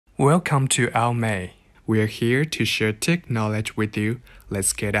Welcome to AOMEI. We are here to share tech knowledge with you.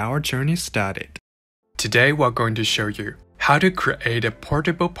 Let's get our journey started. Today we're going to show you how to create a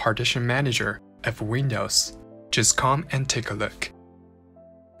portable partition manager of Windows. Just come and take a look.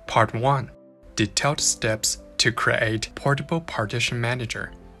 Part 1. Detailed steps to create portable partition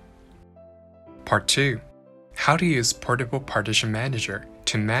manager. Part 2. How to use portable partition manager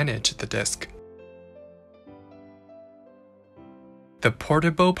to manage the disk. The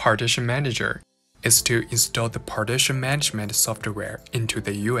portable partition manager is to install the partition management software into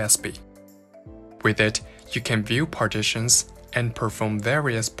the USB. With it, you can view partitions and perform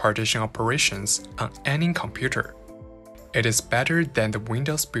various partition operations on any computer. It is better than the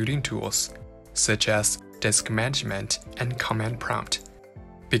Windows built-in tools, such as disk management and command prompt,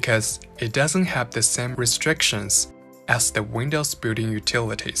 because it doesn't have the same restrictions as the Windows built-in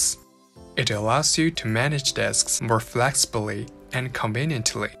utilities. It allows you to manage disks more flexibly and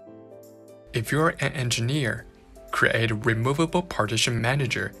conveniently. If you're an engineer, create a removable partition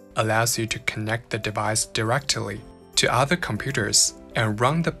manager allows you to connect the device directly to other computers and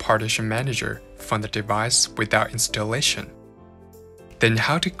run the partition manager from the device without installation. Then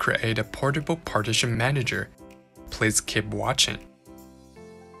how to create a portable partition manager? Please keep watching.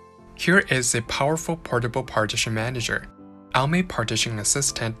 Here is a powerful portable partition manager, AOMEI Partition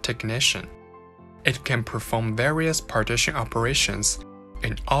Assistant Technician. It can perform various partition operations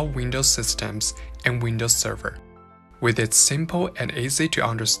in all Windows systems and Windows Server. With its simple and easy to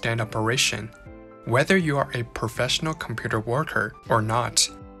understand operation, whether you are a professional computer worker or not,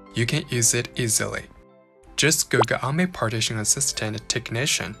 you can use it easily. Just Google AOMEI Partition Assistant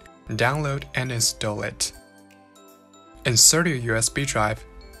Technician, download and install it. Insert your USB drive,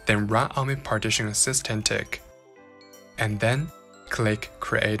 then run AOMEI Partition Assistant Tech. And then click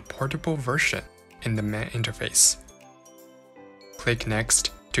Create Portable Version in the main interface. Click Next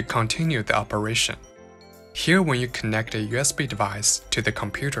to continue the operation. Here, when you connect a USB device to the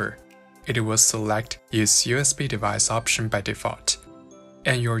computer, it will select Use USB device option by default,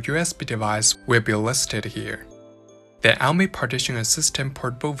 and your USB device will be listed here. The AOMEI Partition Assistant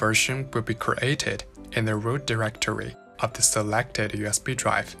portable version will be created in the root directory of the selected USB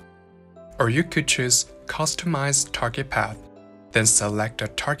drive. Or you could choose Customize Target Path, then select a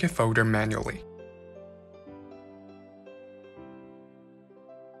target folder manually.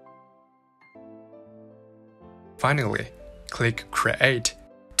 Finally, click Create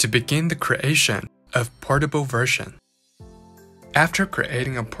to begin the creation of portable version. After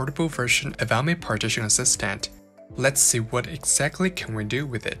creating a portable version of AOMEI Partition Assistant, let's see what exactly can we do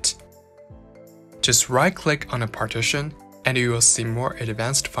with it. Just right-click on a partition and you will see more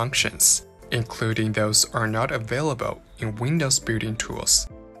advanced functions, including those are not available in Windows built-in tools.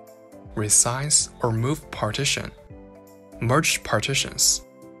 Resize or move partition. Merge partitions.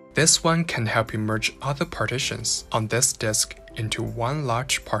 This one can help you merge other partitions on this disk into one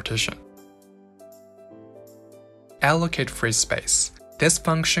large partition. Allocate free space. This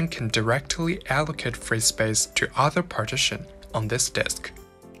function can directly allocate free space to other partition on this disk.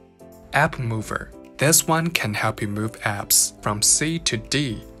 App Mover. This one can help you move apps from C to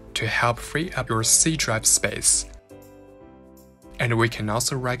D to help free up your C drive space. And we can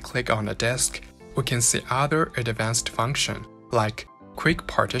also right-click on a disk. We can see other advanced functions like Quick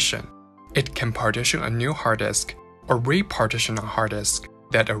Partition. It can partition a new hard disk or repartition a hard disk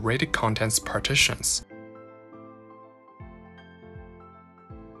that already contains partitions.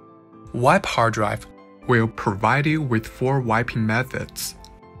 Wipe hard drive will provide you with 4 wiping methods.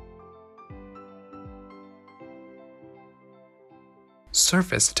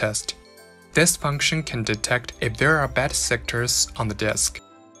 Surface test. This function can detect if there are bad sectors on the disk.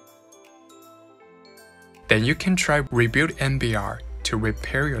 Then you can try Rebuild MBR to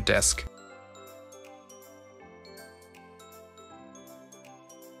repair your disk.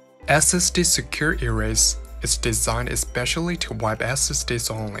 SSD Secure Erase is designed especially to wipe SSDs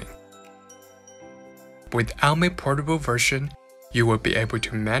only. With AOMEI portable version, you will be able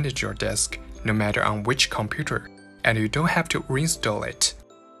to manage your disk no matter on which computer, and you don't have to reinstall it.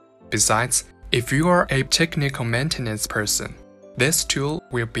 Besides, if you are a technical maintenance person, this tool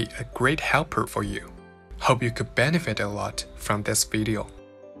will be a great helper for you. Hope you could benefit a lot from this video.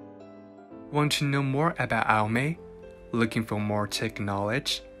 Want to know more about AOMEI? Looking for more tech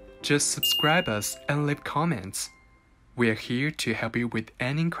knowledge? Just subscribe us and leave comments. We are here to help you with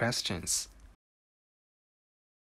any questions.